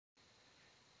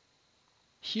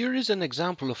Here is an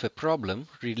example of a problem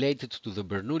related to the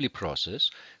Bernoulli process,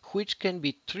 which can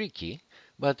be tricky,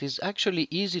 but is actually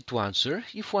easy to answer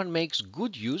if one makes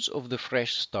good use of the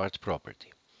fresh start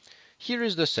property. Here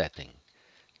is the setting.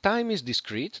 Time is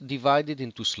discrete, divided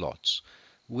into slots.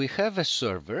 We have a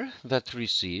server that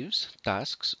receives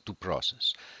tasks to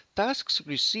process. Tasks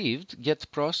received get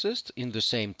processed in the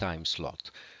same time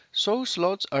slot. So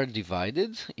slots are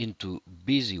divided into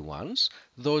busy ones.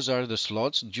 Those are the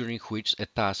slots during which a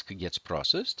task gets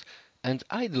processed. And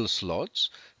idle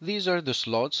slots, these are the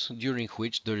slots during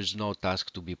which there is no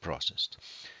task to be processed.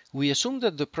 We assume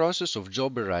that the process of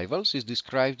job arrivals is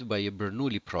described by a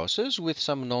Bernoulli process with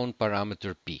some known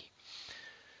parameter p.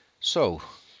 So,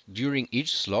 during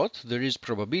each slot, there is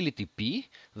probability p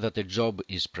that a job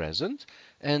is present,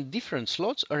 and different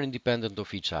slots are independent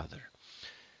of each other.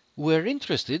 We're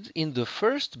interested in the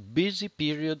first busy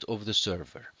period of the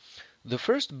server. The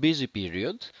first busy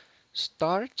period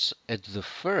starts at the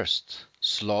first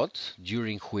slot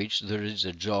during which there is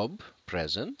a job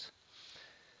present,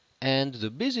 and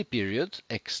the busy period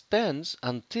extends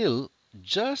until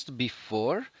just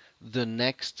before the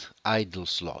next idle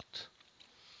slot.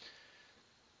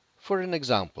 For an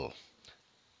example,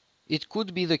 it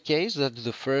could be the case that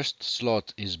the first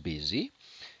slot is busy,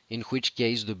 in which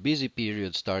case the busy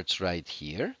period starts right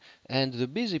here, and the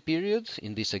busy period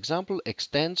in this example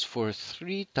extends for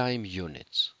 3 time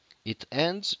units. It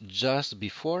ends just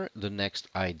before the next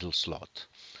idle slot.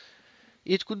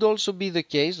 It could also be the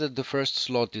case that the first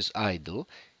slot is idle.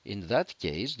 In that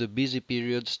case, the busy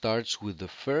period starts with the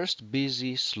first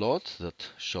busy slot that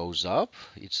shows up.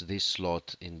 It's this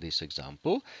slot in this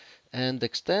example, and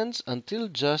extends until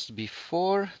just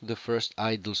before the first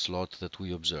idle slot that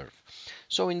we observe.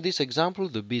 So in this example,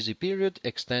 the busy period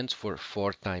extends for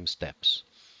 4 time steps.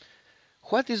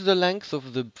 What is the length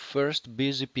of the first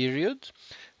busy period?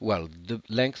 Well, the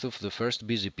length of the first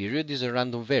busy period is a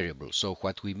random variable. So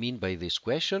what we mean by this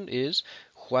question is,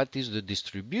 what is the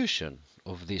distribution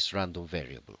of this random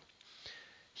variable?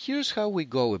 Here's how we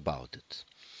go about it.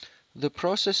 The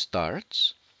process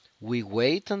starts. We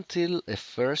wait until a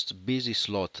first busy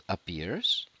slot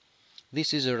appears.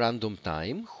 This is a random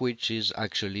time, which is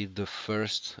actually the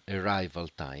first arrival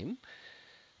time.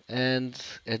 And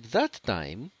at that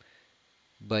time,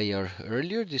 by our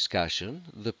earlier discussion,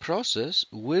 the process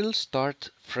will start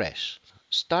fresh.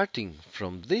 Starting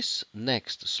from this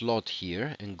next slot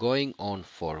here and going on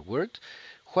forward,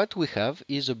 what we have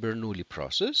is a Bernoulli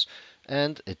process,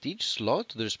 and at each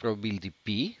slot there's probability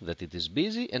p that it is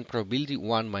busy and probability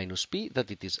 1 minus p that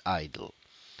it is idle.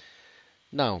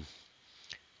 Now,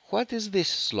 what is this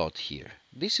slot here?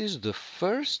 This is the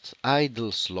first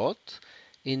idle slot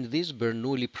in this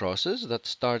Bernoulli process that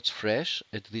starts fresh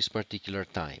at this particular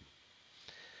time.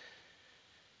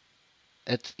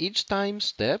 At each time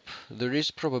step, there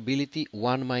is probability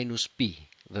 1 minus p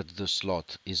that the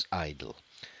slot is idle.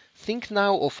 Think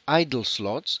now of idle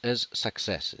slots as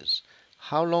successes.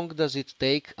 How long does it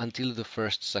take until the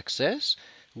first success?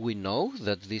 We know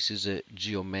that this is a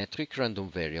geometric random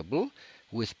variable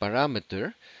with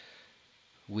parameter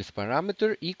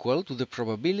equal to the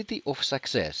probability of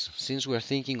success. Since we're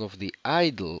thinking of the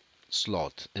idle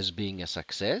slot as being a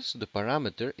success, the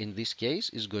parameter in this case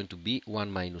is going to be 1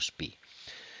 minus p.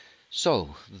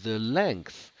 So, the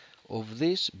length of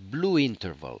this blue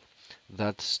interval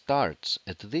that starts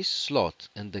at this slot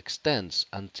and extends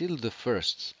until the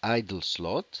first idle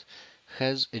slot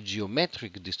has a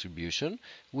geometric distribution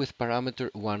with parameter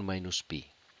 1 minus p.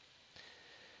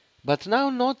 But now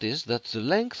notice that the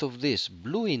length of this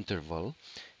blue interval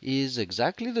is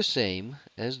exactly the same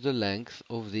as the length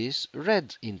of this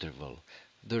red interval.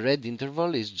 The red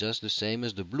interval is just the same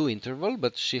as the blue interval,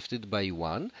 but shifted by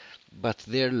 1, but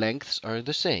their lengths are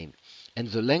the same. And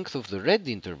the length of the red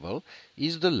interval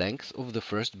is the length of the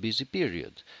first busy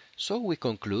period. So we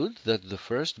conclude that the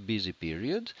first busy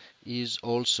period is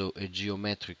also a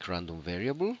geometric random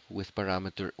variable with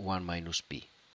parameter 1 minus p.